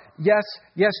hard. Yes,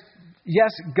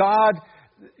 God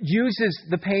uses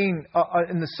the pain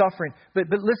and the suffering. But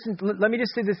listen, let me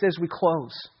just say this as we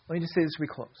close.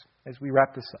 As we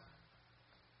wrap this up.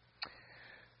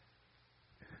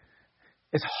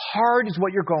 As hard as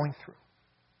what you're going through,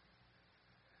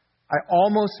 I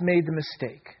almost made the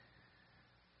mistake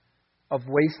of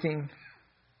wasting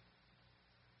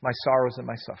my sorrows and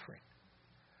my suffering.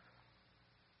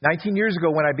 19 years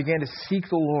ago, when I began to seek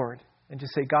the Lord and to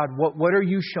say, God, what are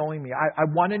you showing me? I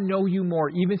want to know you more,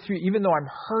 even though I'm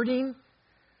hurting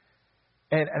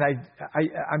and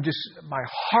I'm just, my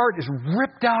heart is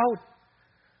ripped out.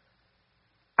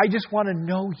 I just want to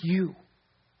know you.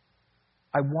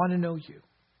 I want to know you.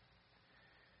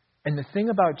 And the thing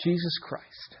about Jesus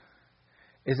Christ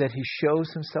is that he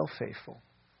shows himself faithful.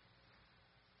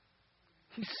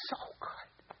 He's so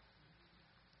good.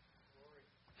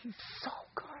 He's so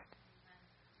good.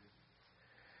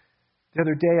 The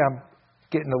other day, I'm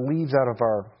getting the leaves out of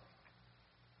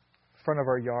front of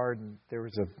our yard, and there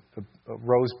was a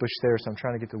rose bush there, so I'm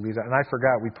trying to get the leaves out. And I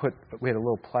forgot we had a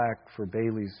little plaque for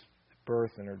Bailey's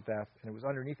birth and her death, and it was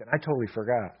underneath it. I totally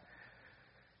forgot.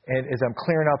 And as I'm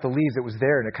clearing out the leaves, it was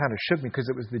there, and it kind of shook me because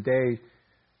it was the day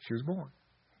she was born.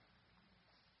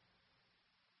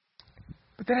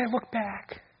 But then I look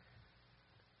back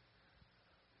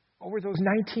over those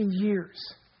 19 years,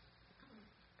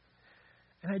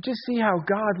 and I just see how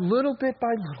God, little bit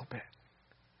by little bit,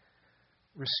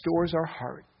 restores our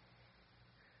heart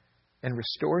and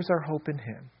restores our hope in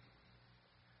him.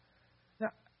 Now,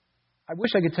 I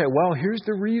wish I could tell you, well, here's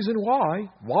the reason why.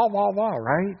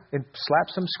 Right? And slap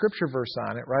some scripture verse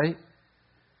on it, right?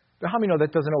 But how many know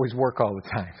that doesn't always work all the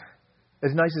time?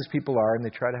 As nice as people are, and they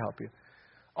try to help you.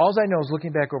 All I know is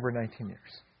looking back over 19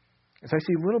 years, as I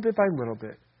see little bit by little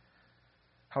bit,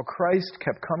 how Christ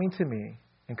kept coming to me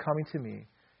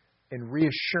and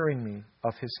reassuring me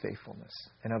of his faithfulness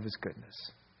and of his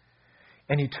goodness.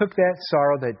 And he took that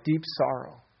sorrow, that deep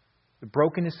sorrow, the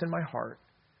brokenness in my heart,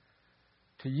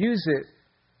 to use it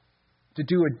to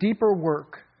do a deeper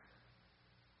work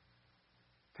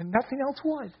than nothing else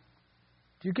would.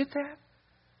 Do you get that?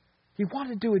 He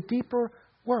wanted to do a deeper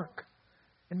work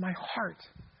in my heart.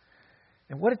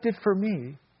 And what it did for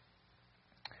me,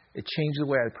 it changed the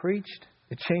way I preached.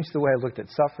 It changed the way I looked at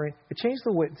suffering. It changed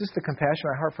the way, just the compassion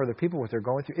in my heart for other people, what they're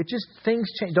going through. It just, things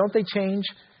change. Don't they change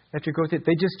after you go through it?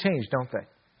 They just change, don't they?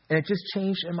 And it just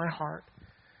changed in my heart.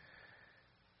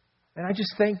 And I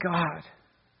just thank God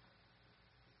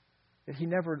that he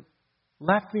never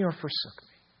left me or forsook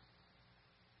me.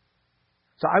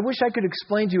 So I wish I could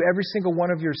explain to you every single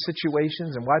one of your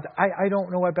situations and why. I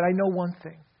don't know why, but I know one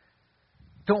thing.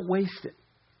 Don't waste it.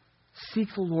 Seek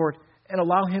the Lord and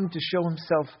allow him to show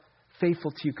himself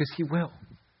faithful to you, because he will.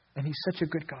 And he's such a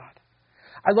good God.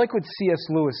 I like what C.S.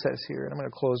 Lewis says here, and I'm going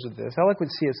to close with this. I like what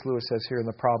C.S. Lewis says here in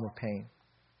The Problem of Pain.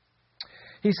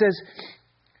 He says,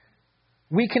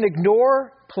 we can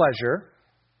ignore pleasure,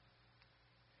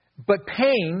 but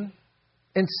pain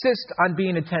insists on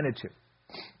being attended to.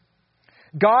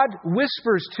 God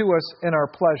whispers to us in our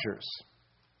pleasures,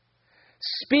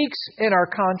 speaks in our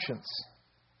conscience,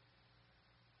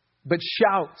 but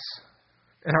shouts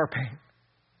in our pain.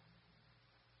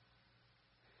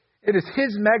 It is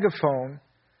his megaphone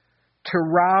to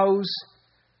rouse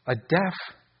a deaf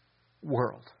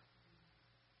world.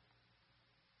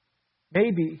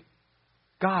 Maybe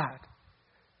God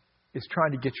is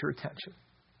trying to get your attention.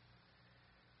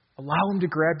 Allow him to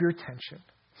grab your attention.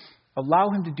 Allow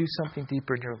him to do something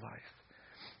deeper in your life.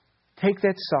 Take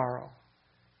that sorrow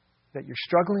that you're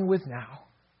struggling with now,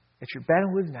 that you're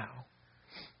battling with now.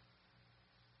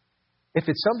 If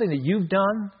it's something that you've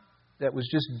done that was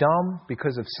just dumb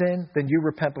because of sin, then you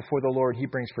repent before the Lord. He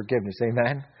brings forgiveness.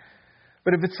 Amen?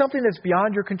 But if it's something that's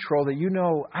beyond your control that you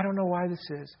know, I don't know why this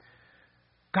is,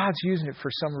 God's using it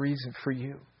for some reason for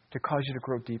you to cause you to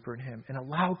grow deeper in him. And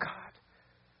allow God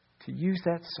to use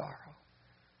that sorrow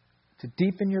to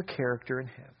deepen your character in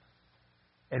him.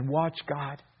 And watch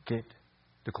God get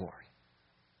the glory.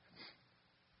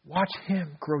 Watch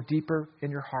him grow deeper in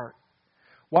your heart.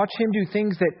 Watch him do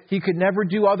things that he could never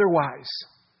do otherwise.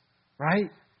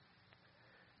 Right?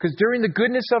 Because during the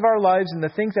goodness of our lives and the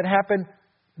things that happen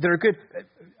that are good,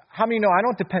 how many know I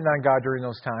don't depend on God during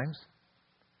those times?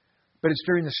 But it's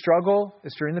during the struggle,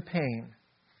 it's during the pain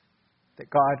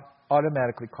that God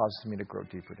automatically causes me to grow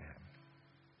deeper to him.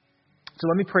 So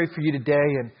let me pray for you today.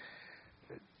 And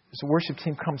as the worship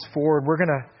team comes forward, we're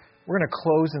gonna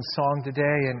close in song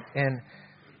today. And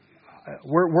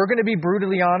we're going to be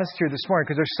brutally honest here this morning,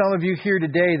 because there's some of you here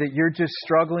today that you're just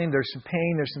struggling. There's some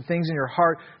pain. There's some things in your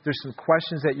heart. There's some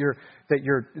questions that you're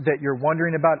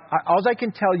wondering about. All I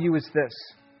can tell you is this: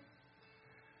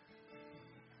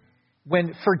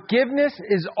 when forgiveness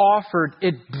is offered,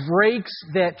 it breaks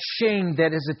that shame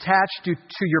that is attached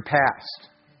to your past.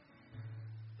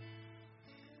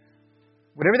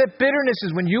 Whatever that bitterness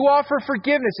is, when you offer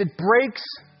forgiveness, it breaks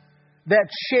that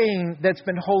shame that's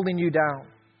been holding you down.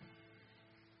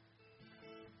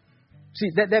 See,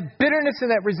 that bitterness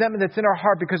and that resentment that's in our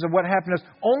heart because of what happened to us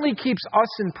only keeps us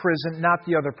in prison, not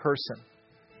the other person.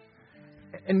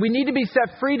 And we need to be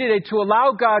set free today to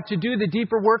allow God to do the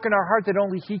deeper work in our heart that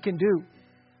only He can do.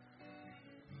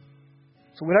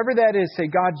 So whatever that is, say,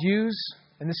 God, use,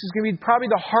 and this is going to be probably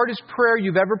the hardest prayer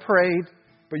you've ever prayed,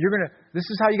 but this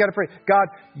is how you got to pray. God,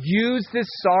 use this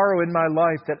sorrow in my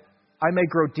life that I may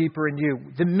grow deeper in you.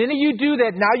 The minute you do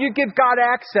that, now you give God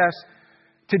access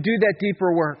to do that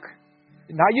deeper work.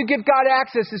 Now you give God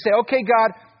access to say, okay,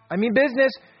 God, I mean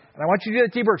business, and I want you to do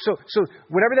that deeper work. So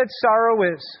whatever that sorrow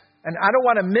is, and I don't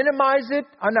want to minimize it.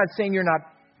 I'm not saying you're not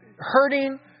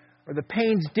hurting or the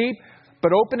pain's deep,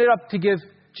 but open it up to give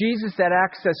Jesus that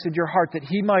access in your heart that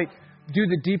He might do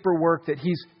the deeper work that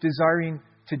He's desiring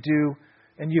to do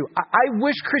in you. I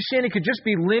wish Christianity could just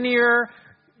be linear,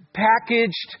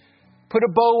 packaged, put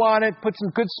a bow on it, put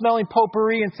some good smelling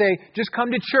potpourri and say, just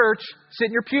come to church, sit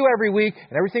in your pew every week,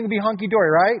 and everything will be hunky-dory,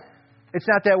 right? It's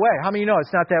not that way. How many of you know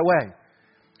it's not that way?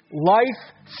 Life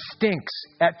stinks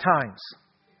at times.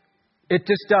 It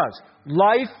just does.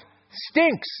 Life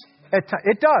stinks at times.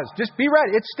 It does. Just be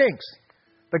ready. It stinks.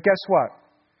 But guess what?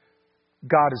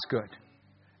 God is good.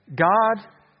 God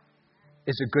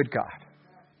is a good God.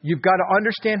 You've got to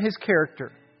understand His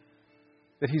character,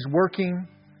 that He's working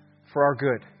for our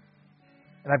good.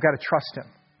 And I've got to trust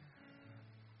Him,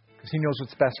 because He knows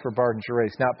what's best for Barden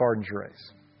Gervais, not Barden Gervais.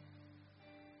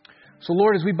 So,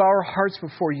 Lord, as we bow our hearts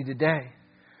before You today,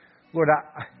 Lord,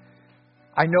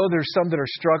 I know there's some that are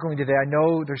struggling today. I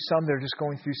know there's some that are just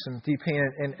going through some deep pain.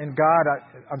 And God,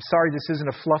 I'm sorry this isn't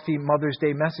a fluffy Mother's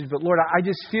Day message, but Lord, I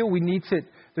just feel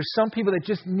there's some people that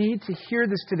just need to hear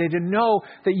this today, to know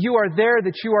that You are there,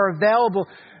 that You are available,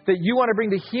 that You want to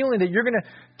bring the healing, that You're going to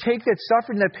take that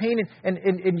suffering, that pain,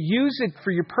 and use it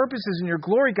for Your purposes and Your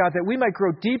glory, God, that we might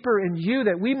grow deeper in You,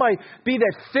 that we might be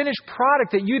that finished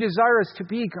product that You desire us to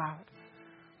be, God.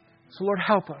 So, Lord,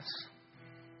 help us.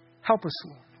 Help us,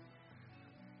 Lord,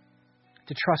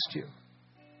 to trust You.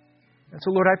 And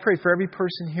so, Lord, I pray for every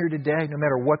person here today, no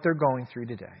matter what they're going through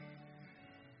today,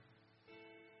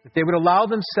 that they would allow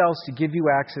themselves to give You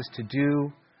access to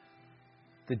do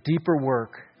the deeper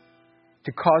work,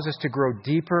 to cause us to grow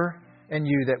deeper in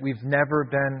You that we've never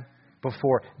been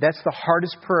before. That's the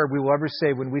hardest prayer we will ever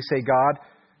say when we say, God,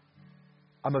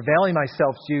 I'm availing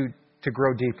myself to You to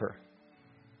grow deeper.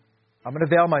 I'm going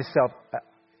to avail myself,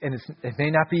 and it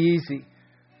may not be easy,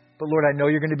 but Lord, I know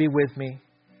You're going to be with me.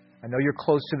 I know You're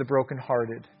close to the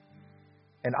brokenhearted,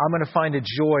 and I'm going to find a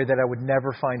joy that I would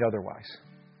never find otherwise.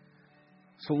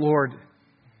 So, Lord,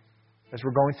 as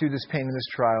we're going through this pain and this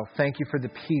trial, thank You for the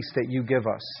peace that You give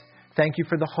us. Thank You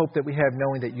for the hope that we have,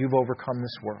 knowing that You've overcome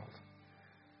this world.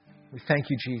 We thank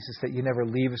You, Jesus, that You never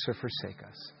leave us or forsake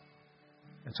us.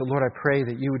 And so, Lord, I pray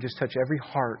that You would just touch every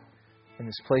heart in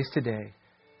this place today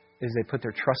as they put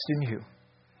their trust in You,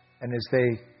 and as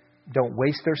they don't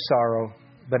waste their sorrow,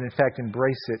 but in fact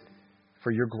embrace it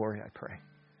for Your glory, I pray.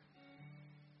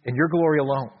 In Your glory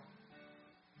alone.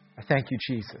 I thank You,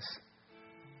 Jesus,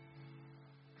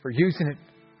 for using it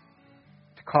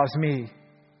to cause me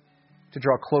to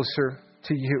draw closer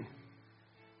to You.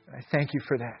 And I thank You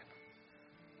for that.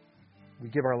 We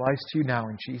give our lives to You now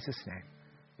in Jesus' name.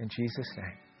 In Jesus'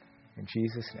 name. In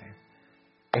Jesus' name.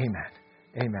 Amen.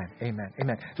 Amen. Amen.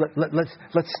 Amen.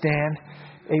 Let's stand.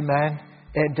 Amen.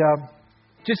 And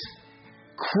just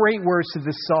great words to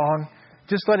this song.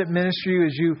 Just let it minister you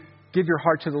as you give your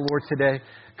heart to the Lord today.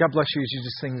 God bless you as you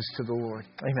just sing this to the Lord.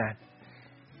 Amen.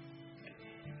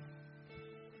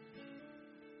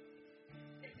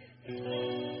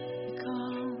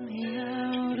 Call me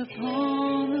out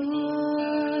upon the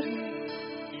water,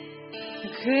 the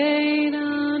great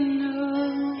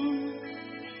unknown,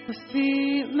 my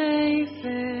feet may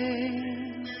fail,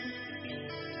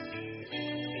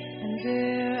 and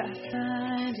there I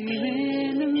find You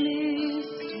in the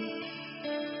mystery,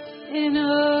 in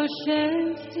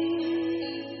ocean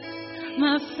deep,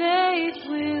 my faith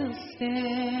will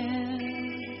stand,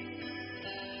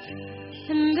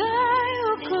 and I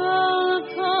will call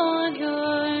upon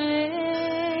Your name.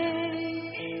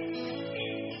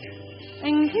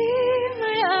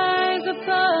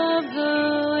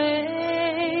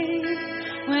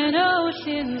 When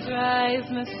oceans rise,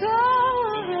 my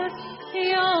soul rests in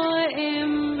your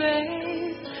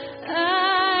embrace.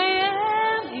 I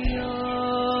am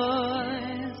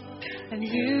yours, and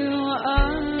you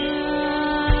are mine.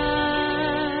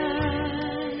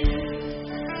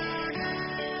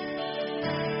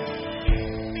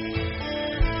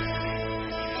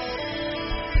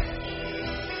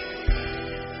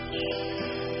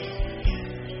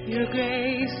 Your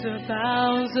grace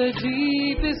abounds the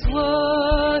deepest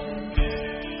water.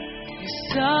 Your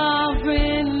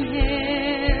sovereign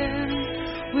hand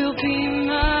will be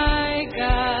my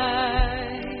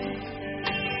guide.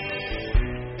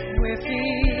 Where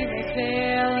feet may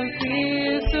fail and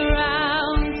fear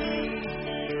surrounds me,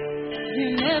 you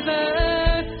never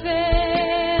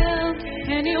fail,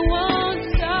 and you won't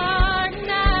start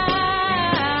now.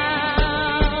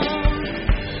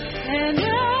 And I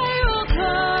will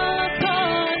call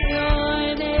upon your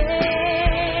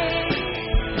name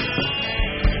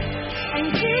and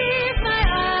keep my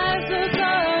eyes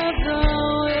above the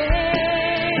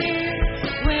waves.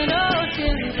 When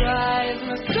oceans rise,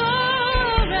 my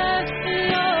soul rests in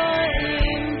your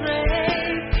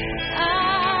embrace. I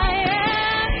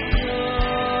am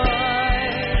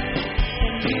yours,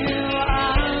 and you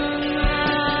are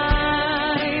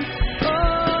mine.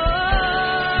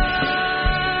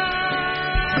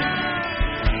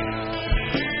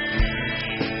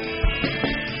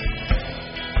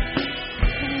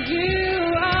 And you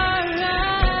are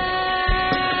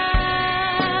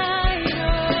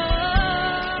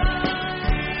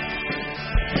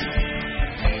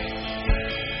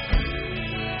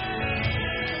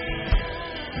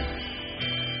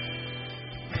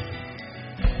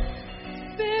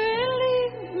Spirit,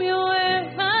 lead me where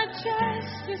my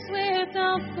trust is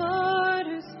without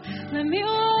borders. Let me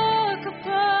walk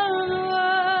upon the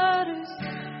waters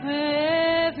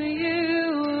wherever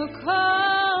you will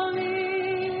call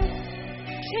me.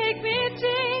 Take me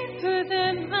deeper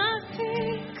than my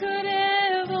feet could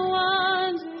ever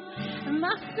wander, and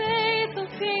my faith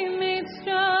will be made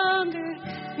stronger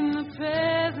in the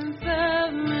presence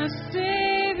of my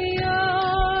Savior.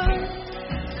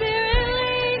 Spirit,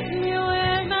 lead me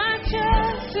where my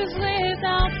trust is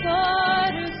without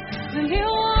borders. Let me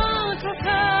walk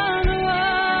upon the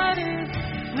waters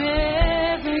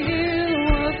wherever you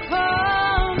will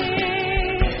call me.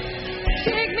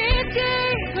 Take me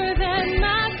deeper than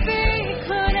my feet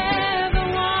could ever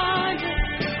wander.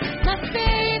 My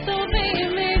faith will be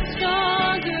made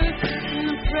stronger in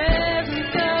the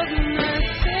presence of my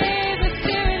Savior.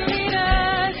 Spirit, lead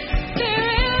us.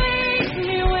 Spirit, lead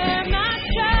me where my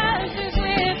trust is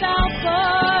without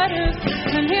borders.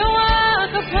 Let me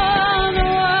walk upon the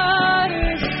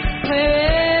waters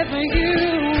wherever you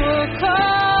will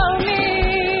call me.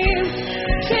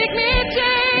 Take me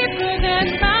deeper than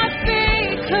my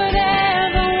feet could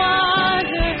ever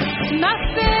wander. My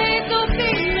faith will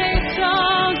be made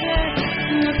stronger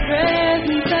in the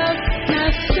presence of my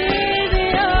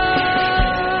Savior.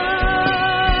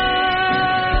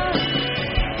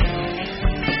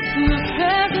 In the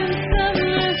presence of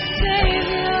my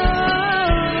Savior.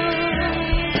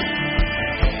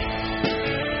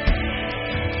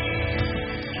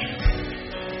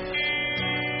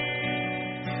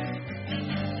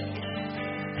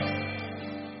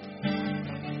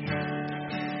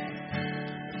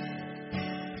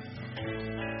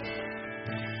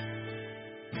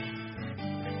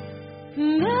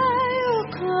 And I will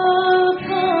call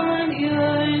upon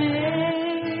your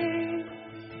name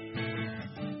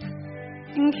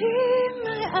and keep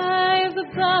my eyes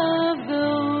above the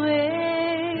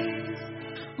waves.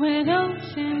 When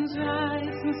oceans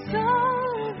rise and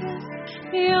soul rests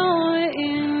in your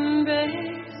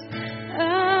embrace, I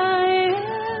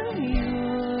am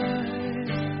yours,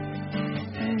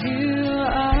 and you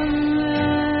are mine.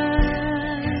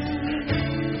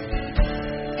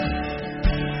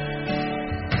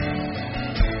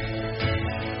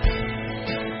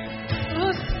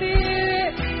 Oh,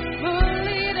 Spirit, oh,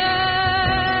 lead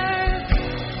us.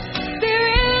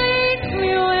 Spirit, lead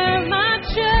me where my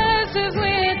trust is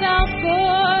without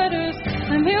borders.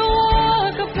 Let me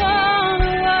walk upon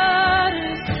the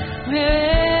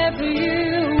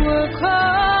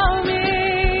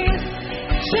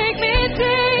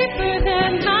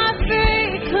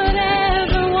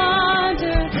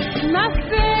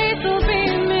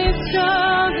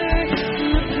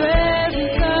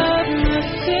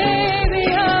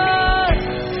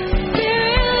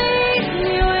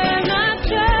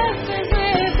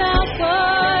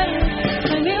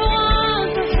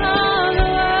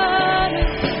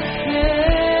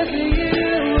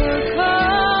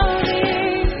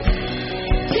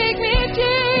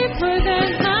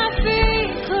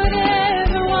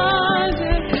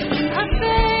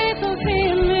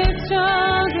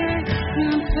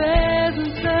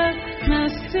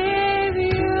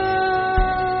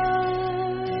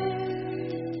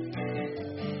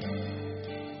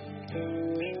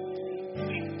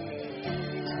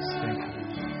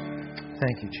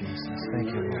Thank you, Jesus. Thank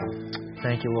you, Lord.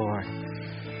 Thank you, Lord.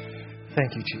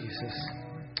 Thank you, Jesus.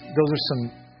 Those are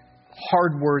some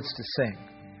hard words to sing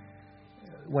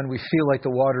when we feel like the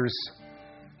waters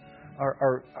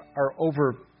are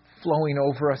overflowing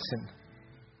over us.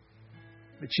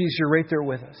 But Jesus, you're right there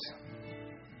with us.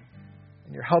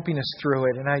 And you're helping us through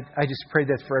it. And I just pray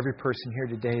that for every person here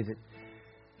today, that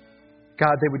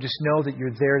God, they would just know that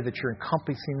you're there, that you're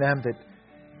encompassing them, that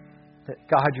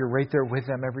God, you're right there with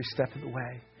them every step of the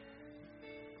way.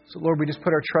 So, Lord, we just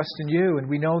put our trust in you, and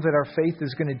we know that our faith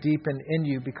is going to deepen in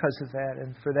you because of that.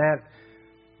 And for that,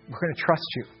 we're going to trust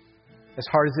you. As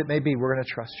hard as it may be, we're going to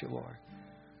trust you, Lord.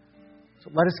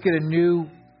 So let us get a new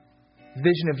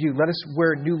vision of you. Let us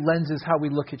wear new lenses how we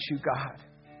look at you, God.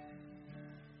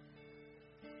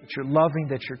 That you're loving,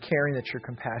 that you're caring, that you're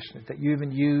compassionate, that you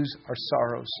even use our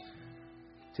sorrows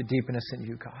to deepen us in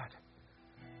you, God.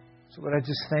 So, Lord, I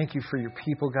just thank you for your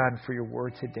people, God, and for your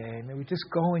word today. May we just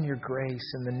go in your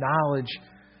grace and the knowledge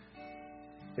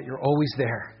that you're always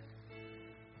there,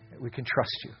 that we can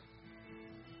trust you,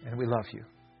 and we love you,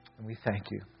 and we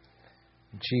thank you.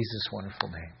 In Jesus' wonderful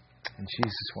name. In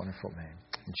Jesus' wonderful name.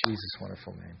 In Jesus'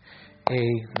 wonderful name.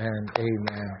 Amen.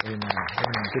 Amen. Amen.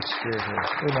 Amen. Good spirit here.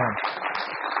 Amen.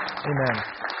 Amen.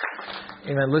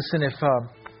 Amen. Listen, if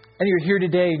and you're here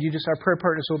today, and our prayer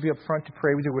partners will be up front to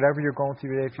pray with you. Whatever you're going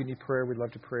through today, if you need prayer, we'd love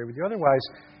to pray with you. Otherwise,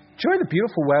 enjoy the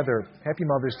beautiful weather. Happy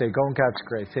Mother's Day. Go in God's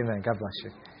grace. Amen. God bless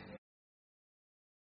you.